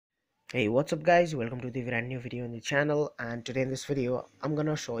Hey, what's up guys, welcome to the brand new video on the channel. And today in this video I'm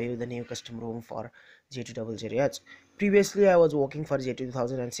gonna show you the new custom ROM for J200H. Previously I was working for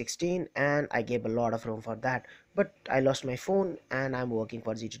J2016 and I gave a lot of ROM for that, but I lost my phone and I'm working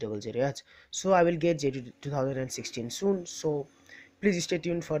for J200H, so I will get J2016 soon, so please stay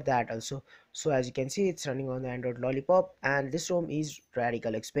tuned for that also. So as you can see, it's running on the Android Lollipop and this ROM is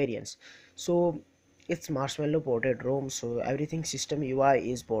radical experience. So it's Marshmallow ported ROM, so everything system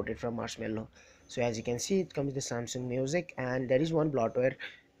UI is ported from Marshmallow. So as you can see, it comes with the Samsung Music, and there is one bloatware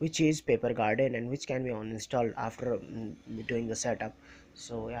which is Paper Garden and which can be uninstalled after doing the setup.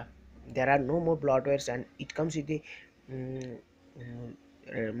 So yeah, there are no more bloatwares and it comes with the mm,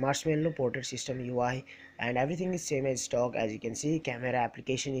 Marshmallow ported system UI, and everything is same as stock. As you can see, camera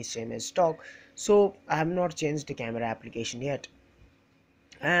application is same as stock, so I have not changed the camera application yet.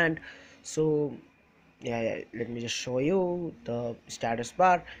 And so yeah, let me just show you the status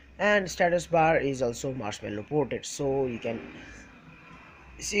bar, and status bar is also Marshmallow ported, so you can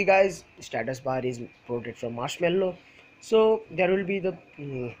see guys, status bar is ported from Marshmallow. So there will be the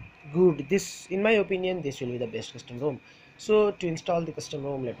good, this in my opinion this will be the best custom ROM. So to install the custom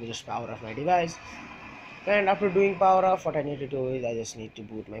ROM, let me just power off my device, and after doing power off, what I need to do is I just need to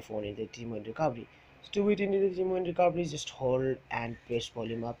boot my phone into the team and recovery. So to boot into the team and recovery, just hold and press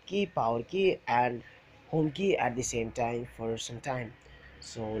volume up key, power key and home key at the same time for some time.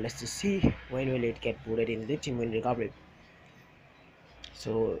 So let's just see when will it get booted into the team and recovery.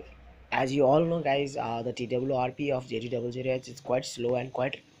 So as you all know guys, the TWRP of J200H is quite slow and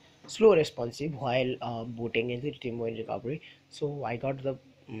quite slow responsive while booting into the team and recovery. So I got the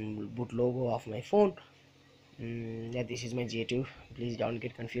boot logo of my phone. Yeah, this is my J2, please don't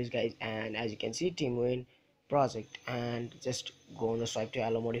get confused guys. And as you can see, teamwin project, and just go on the swipe to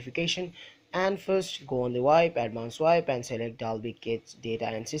allow modification, and first go on the wipe, advanced wipe, and select Dolby Kids data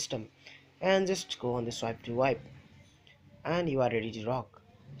and system, and just go on the swipe to wipe, and you are ready to rock.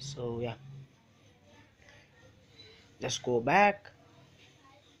 So yeah, just go back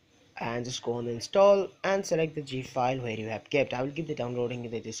and just go on the install and select the G file where you have kept. I will give the downloading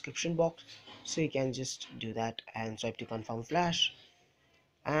in the description box, so you can just do that and swipe to confirm flash,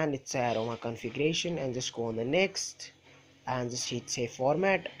 and it's a aroma configuration, and just go on the next and just hit save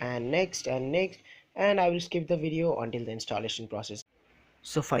format and next and next, and I will skip the video until the installation process.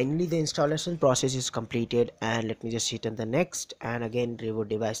 So finally the installation process is completed, and let me just hit on the next and again reboot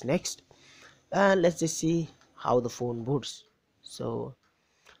device next, and let's just see how the phone boots. So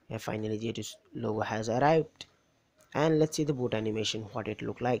yeah, finally J2's logo has arrived, and let's see the boot animation what it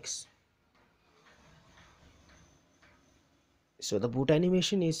look like. So the boot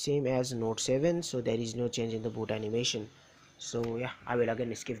animation is same as Note 7, so there is no change in the boot animation. So yeah, I will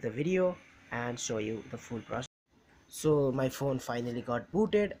again skip the video and show you the full process. So my phone finally got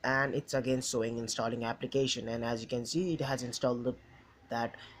booted, and it's again showing installing application, and as you can see, it has installed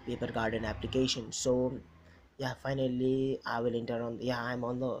that Paper Garden application. So yeah, finally I will enter on, yeah, I'm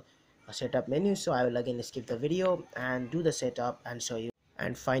on the setup menu, so I will again skip the video and do the setup and show you.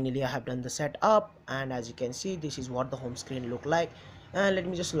 And finally I have done the setup, and as you can see, this is what the home screen look like. And let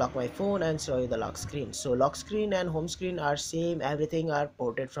me just lock my phone and show you the lock screen. So lock screen and home screen are same, everything are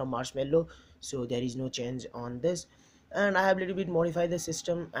ported from Marshmallow, so there is no change on this. And I have a little bit modified the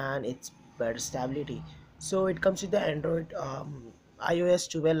system and it's better stability. So it comes with the Android iOS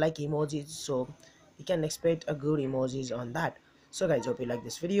 12 like emojis, so you can expect a good emojis on that. So guys, hope you like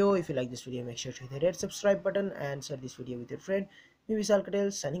this video. If you like this video, make sure to hit the red subscribe button and share this video with your friend. Me Bishal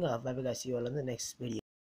Katel signing off. Bye bye guys, see you all on the next video.